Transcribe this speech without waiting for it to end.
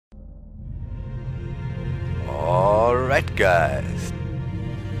Alright guys,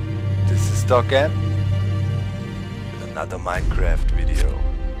 this is Doc M with another Minecraft video.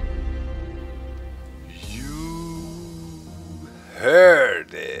 You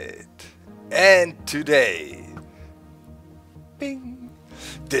heard it. And today, bing,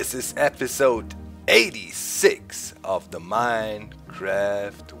 this is episode 86 of the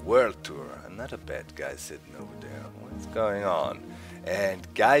Minecraft World Tour. Another bad guy sitting over there. What's going on?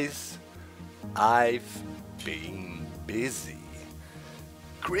 And guys, I've been busy,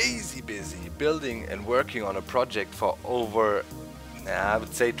 crazy busy, building and working on a project for over, I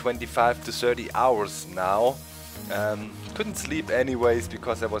would say 25 to 30 hours now. Couldn't sleep anyways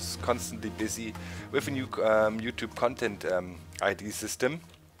because I was constantly busy with a new YouTube content ID system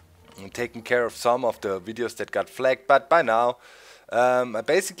and taking care of some of the videos that got flagged, but by now I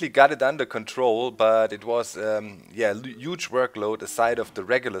basically got it under control, but it was huge workload aside of the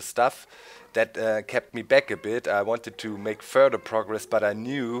regular stuff that kept me back a bit. I wanted to make further progress, but I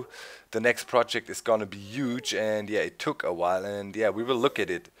knew the next project is gonna be huge, and yeah, it took a while, and yeah, we will look at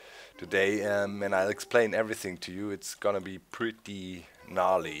it today, and I'll explain everything to you. It's gonna be pretty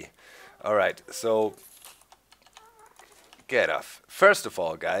gnarly. Alright, so get off. First of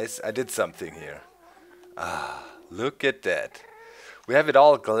all, guys, I did something here. Look at that. We have it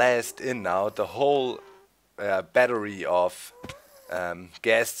all glassed in now, the whole battery of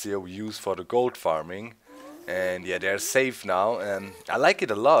ghasts here we use for the gold farming, and yeah, they're safe now. I like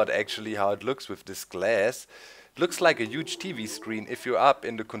it a lot actually how it looks with this glass. It looks like a huge TV screen if you're up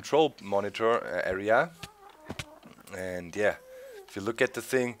in the control monitor area. And yeah, if you look at the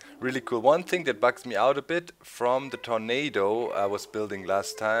thing, really cool. One thing that bugs me out a bit from the tornado I was building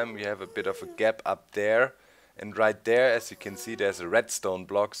last time, we have a bit of a gap up there, and right there, as you can see, there's a redstone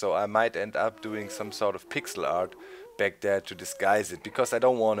block, so I might end up doing some sort of pixel art back there to disguise it, because I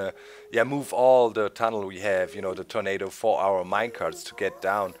don't want to move all the tunnel we have, you know, the tornado for our minecarts to get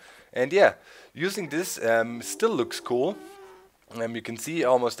down. And yeah, using this still looks cool. You can see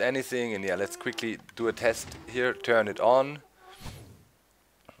almost anything, and yeah, let's quickly do a test here. Turn it on,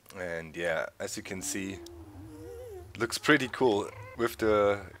 and yeah, as you can see, looks pretty cool with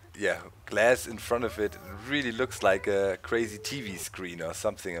the glass in front of it. It really looks like a crazy TV screen or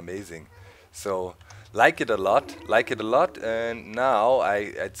something amazing. So like it a lot, and now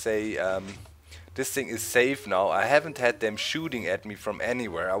I'd say this thing is safe now. I haven't had them shooting at me from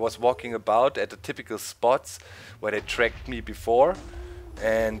anywhere. I was walking about at the typical spots where they tracked me before,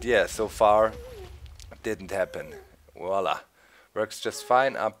 and yeah, so far it didn't happen. Voila, works just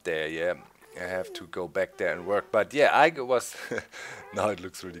fine up there. Yeah, I have to go back there and work, but yeah, I was now it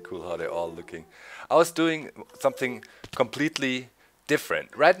looks really cool how they're all looking. I was doing something completely different.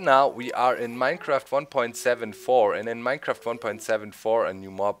 Right now we are in Minecraft 1.74, and in Minecraft 1.74 a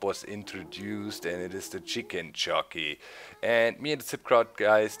new mob was introduced, and it is the chicken jockey. And me and the Zipcrowd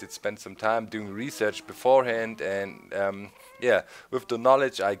guys did spend some time doing research beforehand, and yeah, with the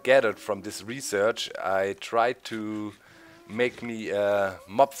knowledge I gathered from this research, I tried to make me a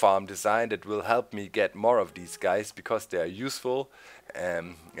mob farm design that will help me get more of these guys, because they are useful,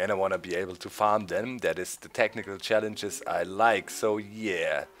 and I want to be able to farm them. That is the technical challenges I like. So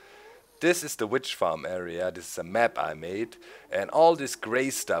yeah, this is the witch farm area. This is a map I made, and all this gray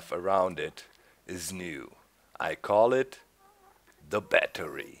stuff around it is new. I call it the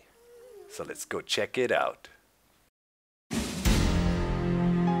battery. So let's go check it out.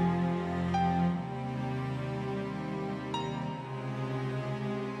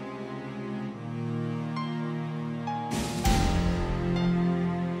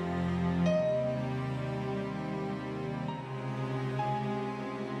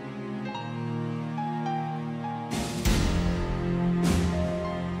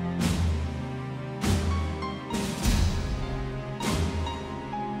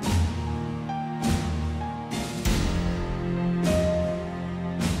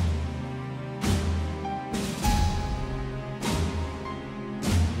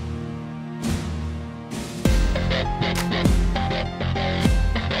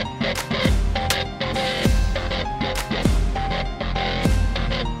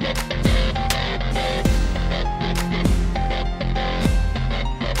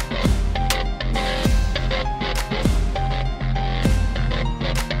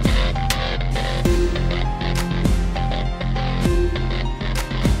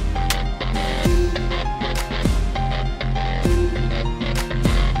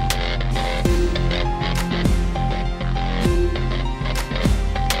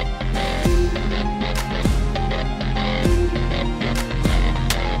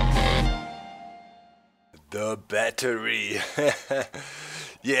 The battery.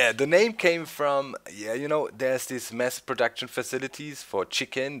 Yeah, the name came from, yeah, you know, there's these mass production facilities for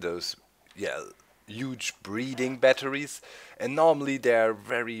chicken, those, yeah, huge breeding batteries, and normally they're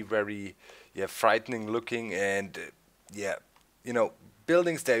very, very, yeah, frightening looking, and yeah, you know,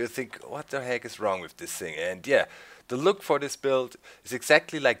 buildings there you think, what the heck is wrong with this thing? And yeah, the look for this build is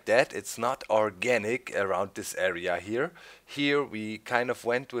exactly like that. It's not organic around this area here. Here we kind of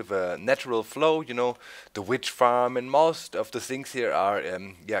went with a natural flow, you know, the witch farm and most of the things here are,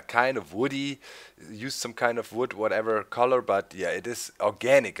 yeah, kind of woody, use some kind of wood, whatever color, but yeah, it is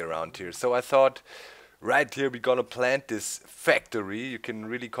organic around here. So I thought, right here we're gonna plant this factory. You can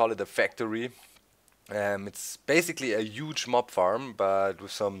really call it a factory. It's basically a huge mob farm, but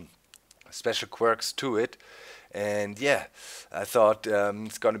with some special quirks to it. And yeah, I thought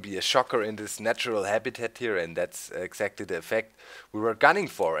it's going to be a shocker in this natural habitat here, and that's exactly the effect we were gunning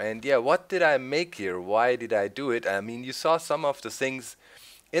for. And yeah, what did I make here? Why did I do it? I mean, you saw some of the things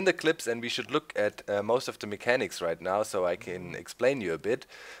in the clips, and we should look at most of the mechanics right now so I can explain you a bit.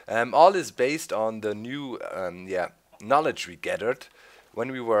 All is based on the new yeah, knowledge we gathered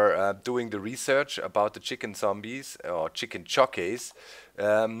when we were doing the research about the chicken zombies or chicken jockeys,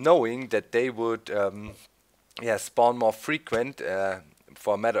 knowing that they would yeah, spawn more frequent,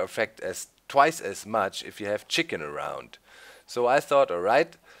 for a matter of fact, as twice as much if you have chicken around. So I thought,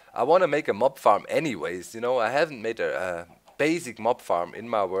 alright, I want to make a mob farm anyways. You know, I haven't made a basic mob farm in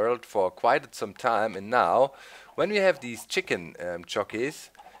my world for quite some time, and now, when we have these chicken jockeys,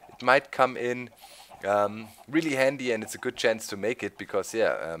 it might come in really handy, and it's a good chance to make it because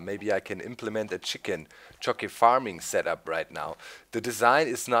yeah, maybe I can implement a chicken jockey farming setup right now. The design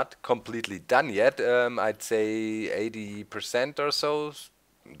is not completely done yet. I'd say 80% or so.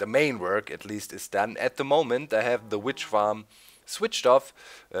 The main work at least is done. At the moment I have the witch farm switched off,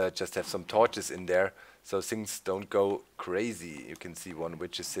 just have some torches in there so things don't go crazy. You can see one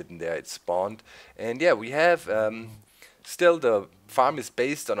witch is sitting there, it spawned. And yeah, we have still, the farm is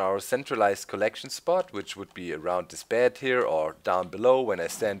based on our centralized collection spot, which would be around this bed here or down below when I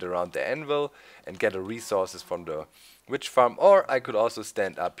stand around the anvil and gather resources from the witch farm. Or I could also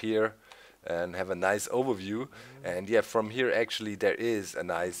stand up here and have a nice overview. And yeah, from here actually there is a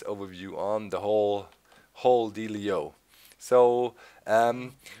nice overview on the whole dealio. So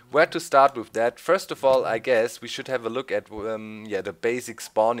where to start with that? First of all, I guess we should have a look at yeah, the basic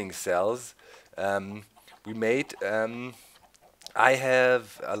spawning cells we made. I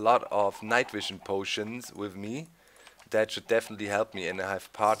have a lot of night vision potions with me. That should definitely help me, and I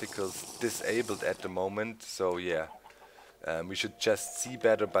have particles disabled at the moment, so yeah. We should just see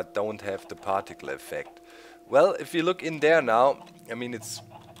better but don't have the particle effect. Well, if you look in there now, I mean, it's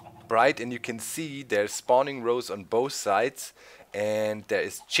bright and you can see there's spawning rows on both sides and there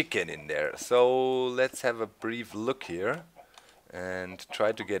is chicken in there. So let's have a brief look here and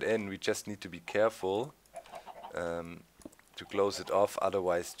try to get in. We just need to be careful to close it off,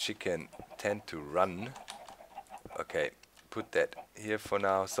 otherwise chicken tend to run. Okay, put that here for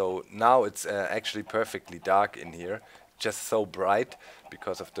now. So now it's actually perfectly dark in here, just so bright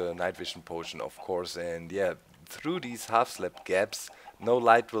because of the night vision potion, of course. And yeah, through these half-slept gaps no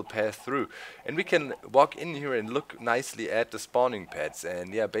light will pass through, and we can walk in here and look nicely at the spawning pads.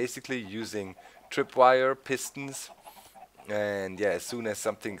 And yeah, basically using tripwire, pistons, and yeah, as soon as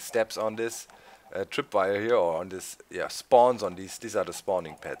something steps on this tripwire here or on this, yeah, spawns on these are the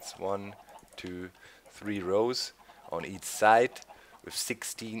spawning pads. 1, 2, 3 rows on each side with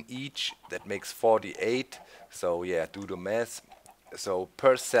 16 each. That makes 48. So yeah, do the math. So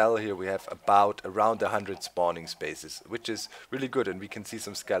per cell here we have about around 100 spawning spaces, which is really good, and we can see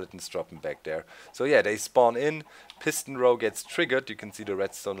some skeletons dropping back there. So yeah, they spawn in, piston row gets triggered, you can see the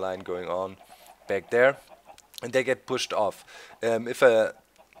redstone line going on back there, and they get pushed off. If a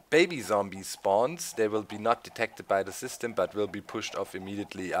baby zombie spawns, they will be not detected by the system but will be pushed off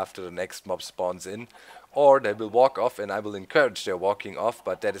immediately after the next mob spawns in, or they will walk off, and I will encourage their walking off,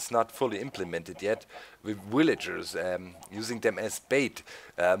 but that is not fully implemented yet with villagers, using them as bait,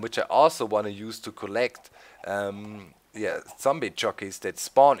 which I also want to use to collect yeah, zombie jockeys that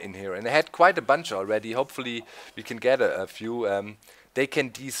spawn in here. And I had quite a bunch already. Hopefully we can get a few. They can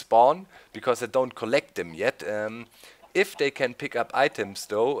despawn because I don't collect them yet. If they can pick up items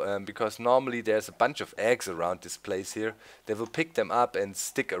though, because normally there's a bunch of eggs around this place here, they will pick them up and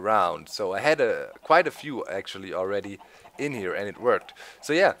stick around. So I had quite a few actually already in here, and it worked.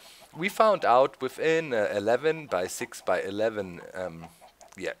 So yeah, we found out within 11 by 6 by 11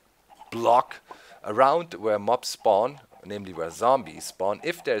 yeah, block around where mobs spawn, namely where zombies spawn,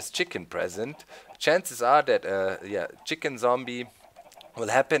 if there's chicken present, chances are that yeah, chicken zombie will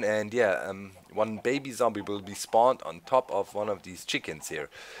happen, and yeah, one baby zombie will be spawned on top of one of these chickens here.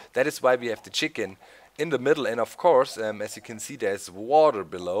 That is why we have the chicken in the middle, and of course, as you can see, there's water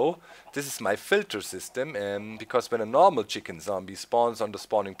below. This is my filter system, because when a normal chicken zombie spawns on the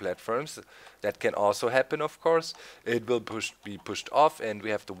spawning platforms, that can also happen, of course. It will be pushed off, and we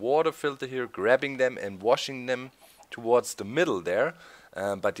have the water filter here, grabbing them and washing them towards the middle there.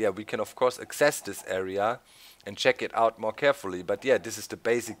 But yeah, we can of course access this area and check it out more carefully. But yeah, this is the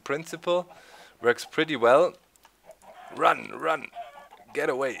basic principle. Works pretty well. Run, run, get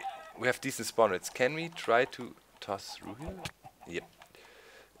away. We have decent spawn rates. Can we try to toss through here? Yep,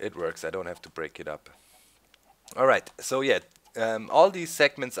 it works. I don't have to break it up. Alright, so yeah, all these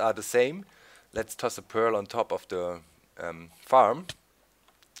segments are the same. Let's toss a pearl on top of the farm.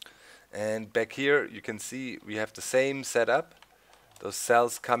 And back here you can see we have the same setup. Those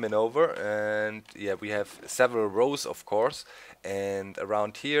cells coming over, and yeah, we have several rows of course. And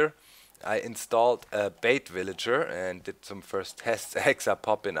around here I installed a bait villager and did some first tests. Eggs are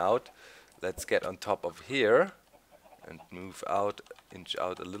popping out. Let's get on top of here and move out, inch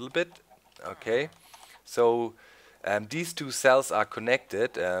out a little bit. Okay, so these two cells are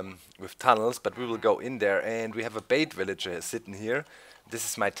connected with tunnels, but we will go in there, and we have a bait villager sitting here. This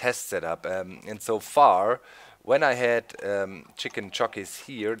is my test setup, and so far when I had chicken jockeys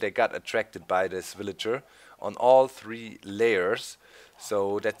here, they got attracted by this villager on all 3 layers,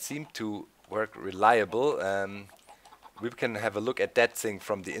 so that seemed to work reliable. We can have a look at that thing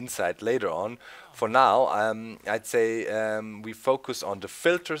from the inside later on. For now, I'd say we focus on the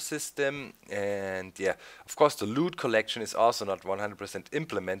filter system, and yeah, of course the loot collection is also not 100%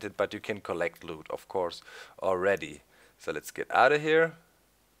 implemented, but you can collect loot, of course, already. So let's get out of here,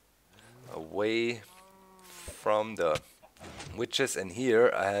 away from the witches, and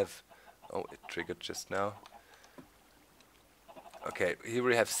here I have, oh, it triggered just now. Okay, here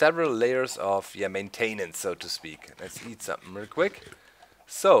we have several layers of maintenance, so to speak. Let's eat something real quick.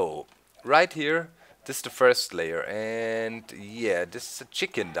 So, right here, this is the first layer, and yeah, this is a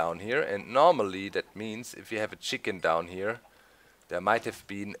chicken down here, and normally that means if you have a chicken down here, there might have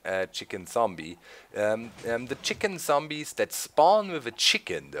been a chicken zombie. The chicken zombies that spawn with a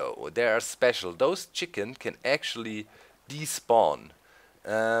chicken, though, they are special. Those chicken can actually despawn.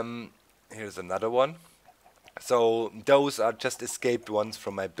 Here's another one. So those are just escaped ones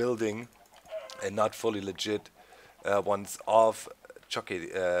from my building, and not fully legit ones of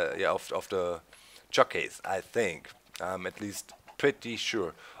jockey, of the jockeys. I think I'm at least pretty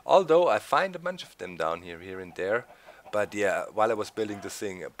sure. Although I find a bunch of them down here and there. But yeah, while I was building this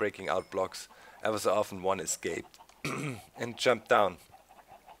thing, breaking out blocks, ever so often one escaped and jumped down.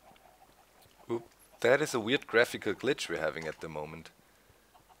 Oop, that is a weird graphical glitch we're having at the moment.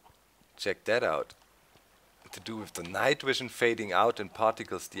 Check that out. To do with the night vision fading out and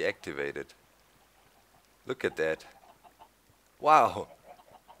particles deactivated. Look at that. Wow.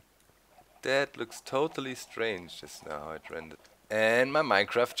 That looks totally strange just now how it rendered. And my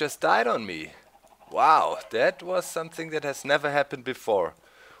Minecraft just died on me. Wow, that was something that has never happened before.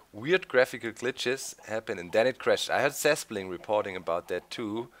 Weird graphical glitches happen and then it crashed. I heard Saspling reporting about that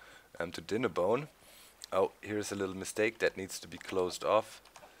too, to Dinnerbone. Oh, here's a little mistake that needs to be closed off.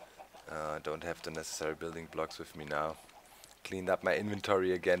 I don't have the necessary building blocks with me now. Cleaned up my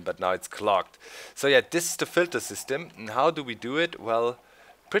inventory again, but now it's clogged. So yeah, this is the filter system. And how do we do it? Well,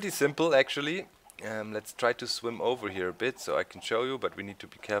 pretty simple actually. Let's try to swim over here a bit so I can show you, but we need to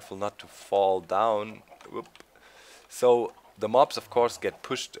be careful not to fall down. Whoop. So the mobs of course get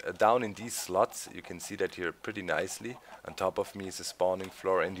pushed down in these slots. You can see that here pretty nicely. On top of me is a spawning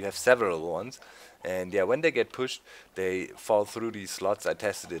floor, and you have several ones. And yeah, when they get pushed, they fall through these slots. I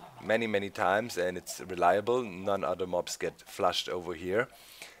tested it many times and it's reliable. None other mobs get flushed over here.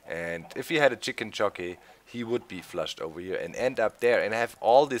 And if you had a chicken jockey, he would be flushed over here and end up there. And I have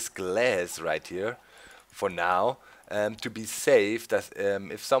all this glass right here for now to be safe that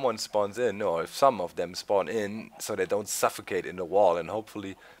if someone spawns in, or if some of them spawn in, so they don't suffocate in the wall. And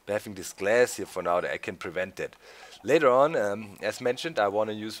hopefully by having this glass here for now, I can prevent it. Later on, as mentioned, I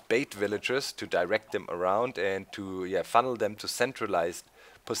want to use bait villagers to direct them around and to funnel them to centralized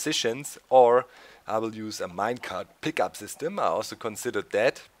positions, or I will use a minecart pickup system. I also considered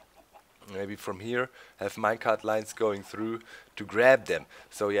that. Maybe from here have minecart lines going through to grab them.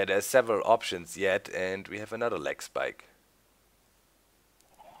 So yeah, there's several options yet, and we have another lag spike.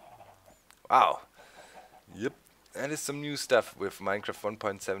 Wow. Yep. And there's some new stuff with Minecraft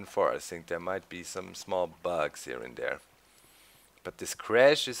 1.74. I think there might be some small bugs here and there. But this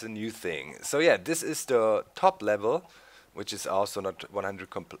crash is a new thing. So yeah, this is the top level, which is also not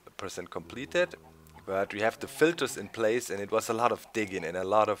 100% completed. But we have the filters in place, and it was a lot of digging and a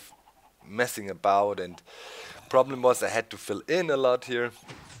lot of messing about. And problem was I had to fill in a lot here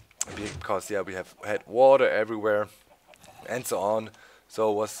because yeah, we have had water everywhere and so on.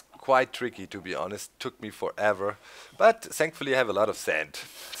 So it was quite tricky, to be honest. Took me forever, but thankfully I have a lot of sand.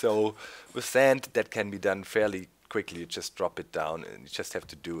 So with sand that can be done fairly quickly. You just drop it down and you just have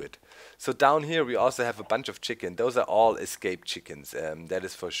to do it. So down here we also have a bunch of chicken. Those are all escaped chickens, that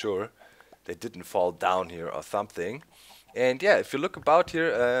is for sure. They didn't fall down here or something. And yeah, if you look about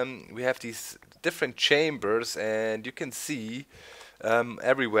here, we have these different chambers, and you can see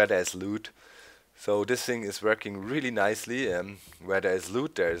everywhere there's loot. So this thing is working really nicely. Where there is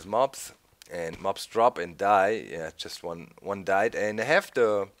loot, there is mobs, and mobs drop and die. Yeah, just one died, and I have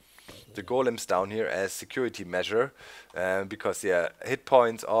the golems down here as security measure, because yeah, hit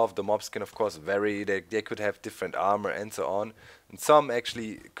points of the mobs can of course vary. They could have different armor and so on, and some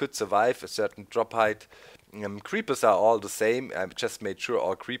actually could survive a certain drop height. Creepers are all the same. I've just made sure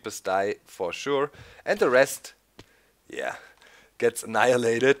all creepers die for sure, and the rest, yeah, gets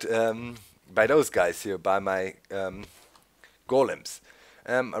annihilated by those guys here, by my golems.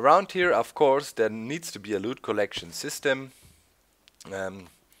 Around here, of course, there needs to be a loot collection system.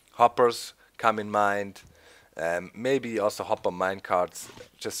 Hoppers come in mind, maybe also hopper minecarts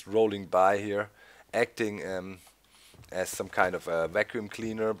just rolling by here, acting as some kind of a vacuum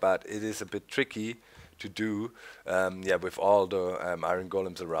cleaner, but it is a bit tricky to do. Yeah, with all the iron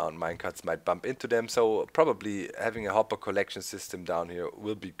golems around, minecarts might bump into them, so probably having a hopper collection system down here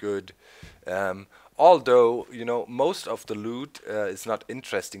will be good. Although, you know, most of the loot is not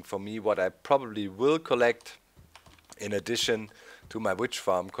interesting for me. What I probably will collect, in addition to my witch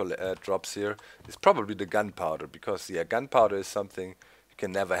farm drops here, is probably the gunpowder, because yeah, gunpowder is something you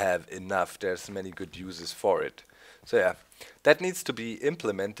can never have enough. There's many good uses for it. So yeah, that needs to be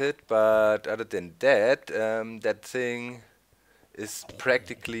implemented, but other than that, that thing is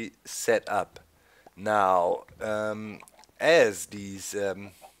practically set up. Now, as these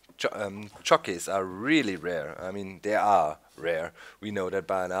jockeys are really rare, I mean, they are rare, we know that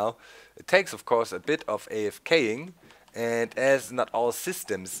by now, it takes of course a bit of AFKing, and as not all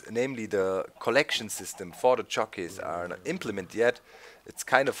systems, namely the collection system for the jockeys, are not implemented yet, it's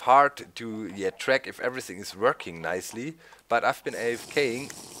kind of hard to track if everything is working nicely. But I've been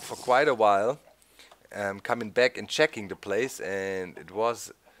AFKing for quite a while, coming back and checking the place, and it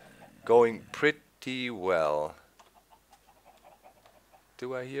was going pretty well.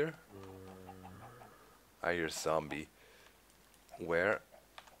 Do I hear? I hear zombie. Where?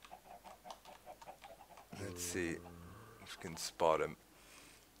 Let's see if we can spot him.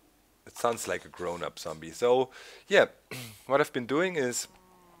 It sounds like a grown-up zombie. So yeah, what I've been doing is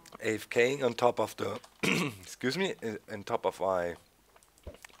AFKing on top of the excuse me, on top of my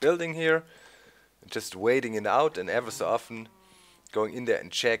building here, just waiting it out, and ever so often going in there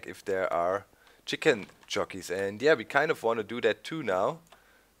and check if there are chicken jockeys. And yeah, we kind of want to do that too now.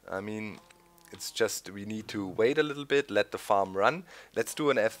 I mean, it's just we need to wait a little bit, let the farm run. Let's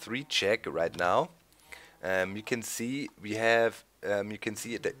do an F3 check right now. You can see we have you can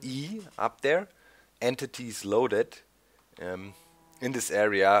see the E up there, entities loaded, in this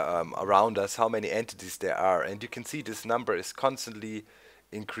area around us, how many entities there are, and you can see this number is constantly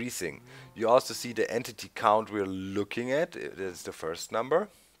increasing. You also see the entity count we're looking at. It is the first number,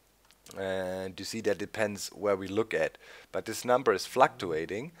 and you see that depends where we look at, but this number is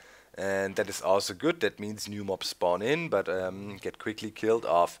fluctuating, and that is also good. That means new mobs spawn in, but get quickly killed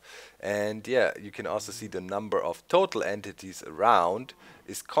off. And yeah, you can also see the number of total entities around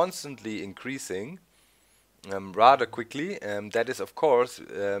is constantly increasing rather quickly. That is of course,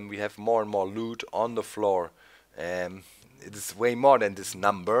 we have more and more loot on the floor. It is way more than this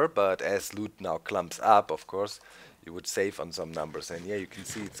number, but as loot now clumps up, of course, you would save on some numbers. And yeah, you can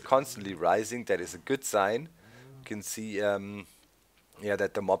see it's constantly rising. That is a good sign. You can see yeah,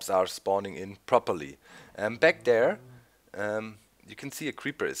 that the mobs are spawning in properly. Back there, you can see a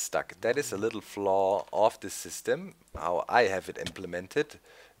creeper is stuck. That is a little flaw of this system, how I have it implemented,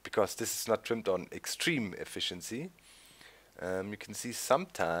 because this is not trimmed on extreme efficiency. You can see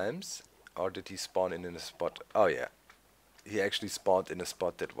sometimes, or did he spawn in a spot? Oh yeah, he actually spawned in a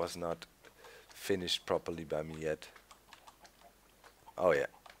spot that was not finished properly by me yet. Oh yeah,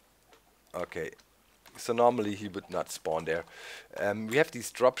 okay. So normally he would not spawn there. We have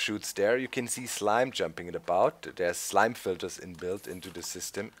these drop chutes there. You can see slime jumping it about. There's slime filters inbuilt into the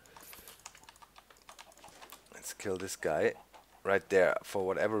system. Let's kill this guy. Right there. For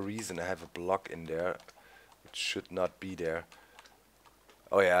whatever reason I have a block in there, which should not be there.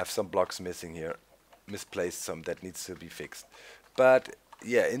 Oh yeah, I have some blocks missing here. Misplaced some, that needs to be fixed. But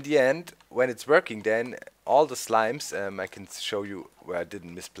yeah, in the end, when it's working, then all the slimes, I can show you where I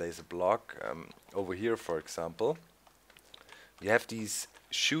didn't misplace a block. Over here, for example, we have these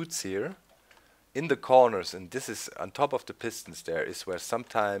chutes here in the corners, and this is on top of the pistons. There is where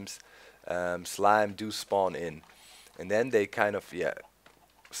sometimes slime do spawn in, and then they kind of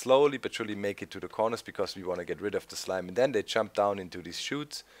slowly but surely make it to the corners because we want to get rid of the slime, and then they jump down into these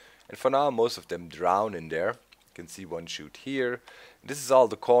chutes. And for now, most of them drown in there. You can see one chute here. This is all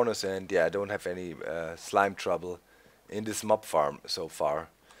the corners, and yeah, I don't have any slime trouble in this mob farm so far.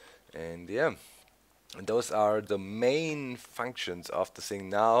 And yeah, and those are the main functions of the thing.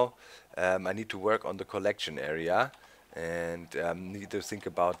 Now I need to work on the collection area, and need to think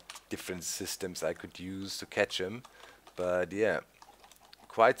about different systems I could use to catch them. But yeah,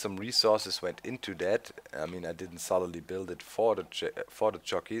 quite some resources went into that. I mean, I didn't solidly build it for the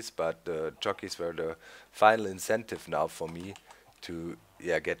jockeys, but the jockeys were the final incentive now for me to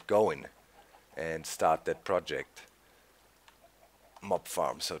get going and start that project, mob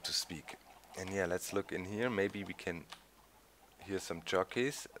farm, so to speak. And yeah, let's look in here. Maybe we can hear some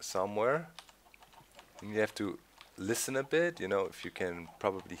jockeys somewhere. And you have to listen a bit, you know, if you can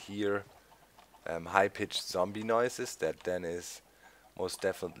probably hear high-pitched zombie noises, that then is most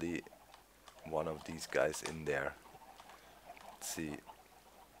definitely one of these guys in there. Let's see.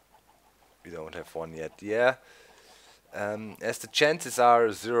 We don't have one yet. Yeah. As the chances are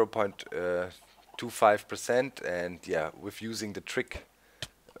 0.25%, and yeah, with using the trick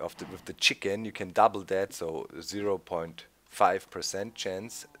with the chicken, you can double that, so 0.5%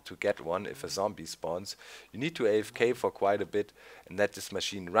 chance to get one if a zombie spawns. You need to AFK for quite a bit and let this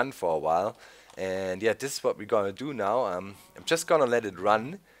machine run for a while. And yeah, this is what we're gonna do now. I'm just gonna let it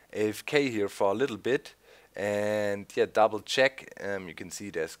run AFK here for a little bit, and yeah, double check. You can see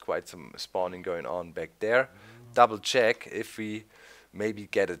there's quite some spawning going on back there. Double check if we maybe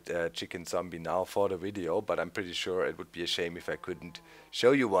get a chicken zombie now for the video, but I'm pretty sure it would be a shame if I couldn't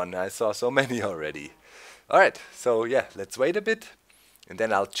show you one. I saw so many already. Alright, so yeah, let's wait a bit and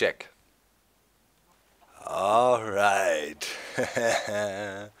then I'll check. Alright.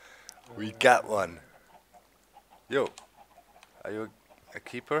 We got one. Yo, are you a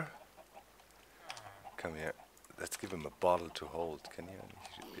keeper? Come here. Let's give him a bottle to hold. Can you? He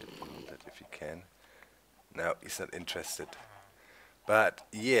should be able to hold it if he can. No, he's not interested. But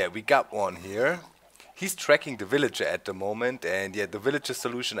yeah, we got one here. He's tracking the villager at the moment, and yeah, the villager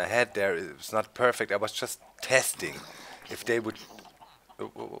solution I had there is not perfect. I was just testing if they would...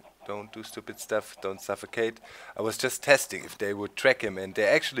 Oh, don't do stupid stuff, don't suffocate. I was just testing if they would track him, and they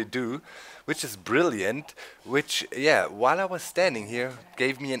actually do, which is brilliant. Which, yeah, while I was standing here,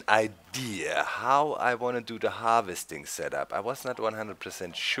 gave me an idea how I want to do the harvesting setup. I was not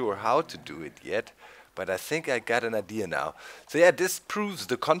 100% sure how to do it yet, but I think I got an idea now. So yeah, this proves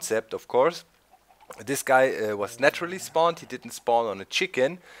the concept, of course. This guy was naturally spawned. He didn't spawn on a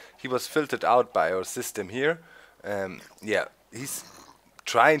chicken. He was filtered out by our system here. Yeah, he's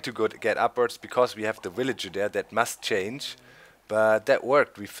trying to get upwards because we have the villager there. That must change, but that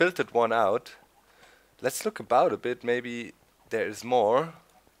worked. We filtered one out. Let's look about a bit. Maybe there is more.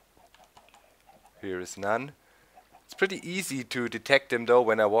 Here is none. It's pretty easy to detect them though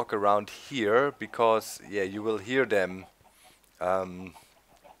when I walk around here, because yeah, you will hear them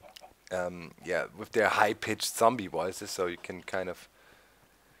yeah, with their high-pitched zombie voices, so you can kind of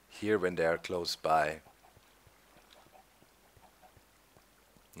hear when they are close by.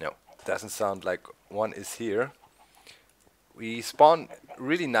 No, doesn't sound like one is here. We spawn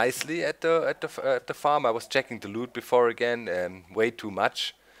really nicely at the farm. I was checking the loot before again. Way too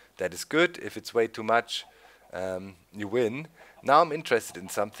much. That is good. If it's way too much, you win. Now I'm interested in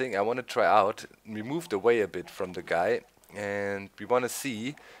something I want to try out. We moved away a bit from the guy, and we want to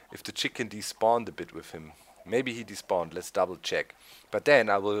see if the chicken despawned a bit with him. Maybe he despawned. Let's double check. But then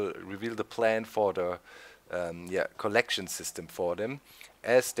I will reveal the plan for the collection system for them,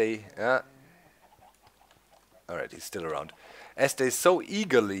 as they alright, he's still around. As they so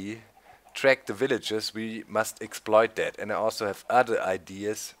eagerly track the villagers, we must exploit that. And I also have other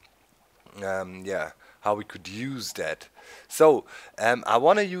ideas, how we could use that. So I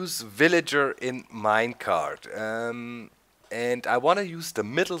want to use villager in minecart, and I want to use the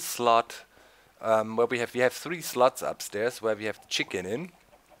middle slot where we have 3 slots upstairs where we have the chicken in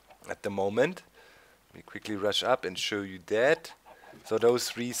at the moment. Let me quickly rush up and show you that. So those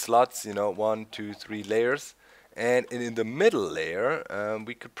 3 slots, you know, 1, 2, 3 layers, and in the middle layer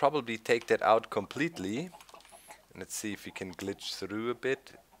we could probably take that out completely. Let's see if we can glitch through a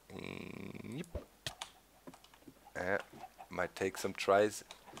bit. Yep. Might take some tries.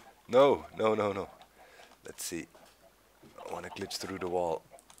 No. Let's see. I want to glitch through the wall.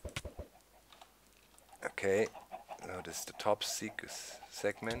 Okay, now this is the top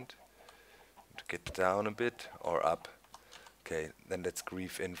segment. To get down a bit or up. Okay, then let's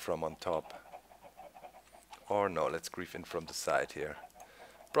grief in from on top. Or no, let's grief in from the side here.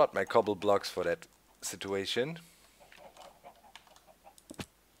 Brought my cobble blocks for that situation.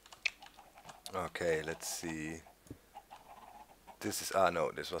 Okay, let's see. This is,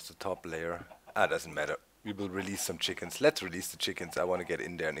 no, this was the top layer. Doesn't matter. We will release some chickens. Let's release the chickens. I want to get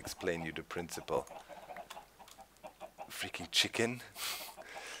in there and explain you the principle. Freaking chicken.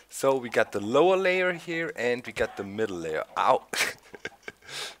 So we got the lower layer here and we got the middle layer. Ow!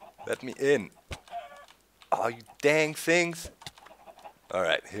 Let me in. Oh, you dang things.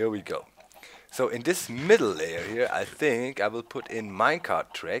 Alright, here we go. So in this middle layer here, I think I will put in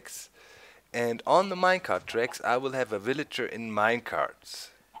minecart tracks. And on the minecart tracks, I will have a villager in minecarts.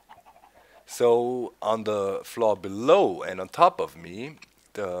 So on the floor below and on top of me,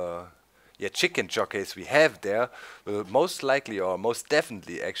 the chicken jockeys we have there will most likely or most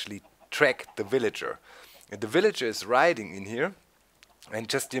definitely actually track the villager. And the villager is riding in here and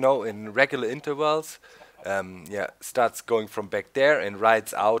just, you know, in regular intervals, starts going from back there and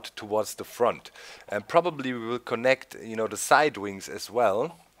rides out towards the front. And probably we will connect, you know, the side wings as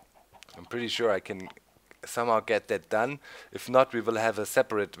well. I'm pretty sure I can somehow get that done. If not, we will have a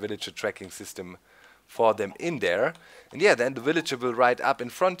separate villager tracking system for them in there. And yeah, then the villager will ride up in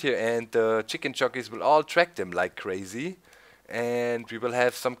front here and the chicken jockeys will all track them like crazy. And we will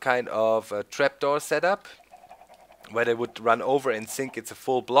have some kind of a trapdoor set up where they would run over and think it's a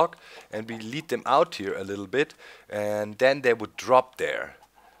full block, and we lead them out here a little bit, and then they would drop there.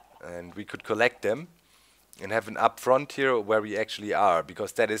 And we could collect them and have an up front here where we actually are,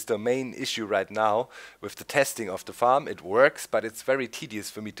 because that is the main issue right now with the testing of the farm. It works, but it's very tedious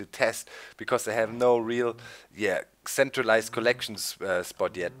for me to test because I have no real centralized collections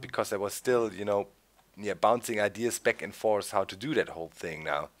spot yet, because I was still, you know, bouncing ideas back and forth how to do that whole thing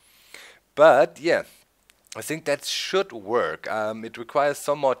now. But yeah, I think that should work. It requires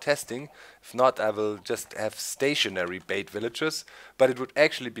some more testing. If not, I will just have stationary bait villagers. But it would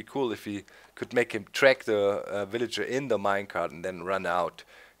actually be cool if we could make him track the villager in the minecart and then run out.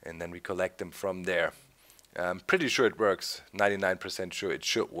 And then we collect them from there. I'm pretty sure it works. 99% sure it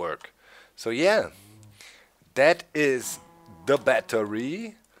should work. So yeah, that is the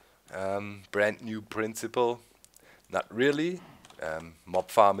battery. Brand new principle. Not really. Mob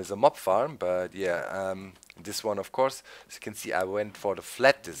farm is a mob farm, but yeah, this one, of course, as you can see, I went for the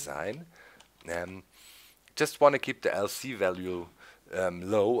flat design. Just want to keep the LC value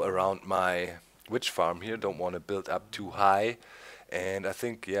low around my witch farm here. Don't want to build up too high, and I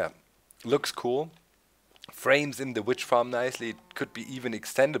think, yeah, looks cool. Frames in the witch farm nicely. It could be even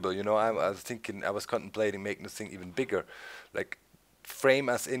extendable. You know, I was contemplating making this thing even bigger, like frame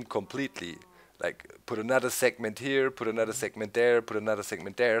us in completely. Like put another segment here, put another segment there, put another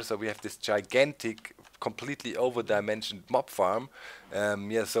segment there. So we have this gigantic, completely over-dimensioned mob farm.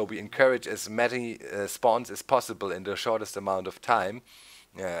 So we encourage as many spawns as possible in the shortest amount of time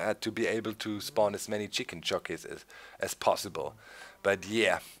to be able to spawn as many chicken jockeys as possible. But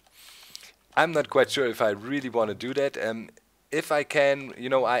yeah, I'm not quite sure if I really want to do that. If I can, you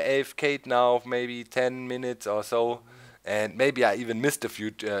know, I AFK'd now maybe 10 minutes or so. And maybe I even missed a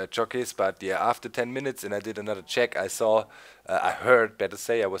few jockeys, but yeah, after 10 minutes and I did another check, I saw, I heard, better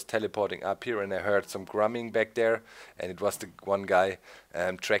say, I was teleporting up here and I heard some grumming back there, and it was the one guy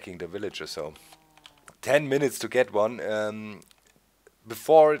tracking the villager. So 10 minutes to get one.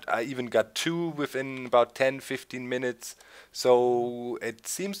 Before it, I even got two within about 10-15 minutes. So it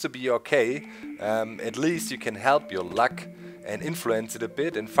seems to be okay. At least you can help your luck and influence it a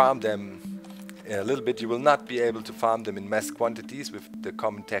bit and farm them a little bit. You will not be able to farm them in mass quantities with the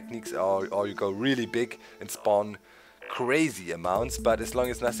common techniques, or you go really big and spawn crazy amounts, but as long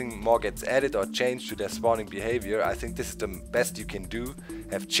as nothing more gets added or changed to their spawning behavior, I think this is the best you can do.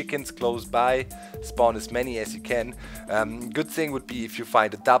 Have chickens close by, spawn as many as you can. Good thing would be if you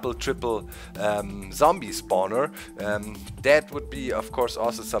find a double, triple zombie spawner. That would be, of course,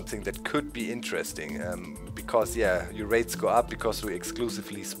 also something that could be interesting, because yeah, your rates go up because we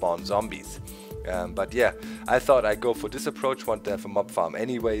exclusively spawn zombies. But yeah, I thought I'd go for this approach, want to have a mob farm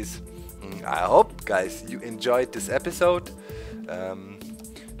anyways. I hope, guys, you enjoyed this episode.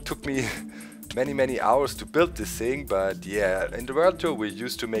 Took me many hours to build this thing, but yeah, in the World Tour we're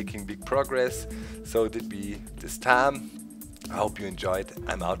used to making big progress, so did we this time. I hope you enjoyed.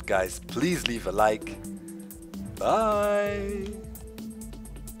 I'm out, guys. Please leave a like. Bye!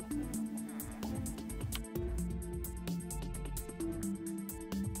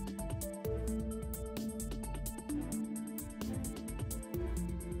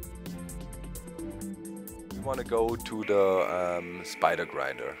 want to go to the spider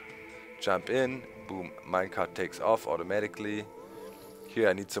grinder. Jump in, boom, minecart takes off automatically. Here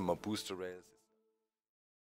I need some more booster rails.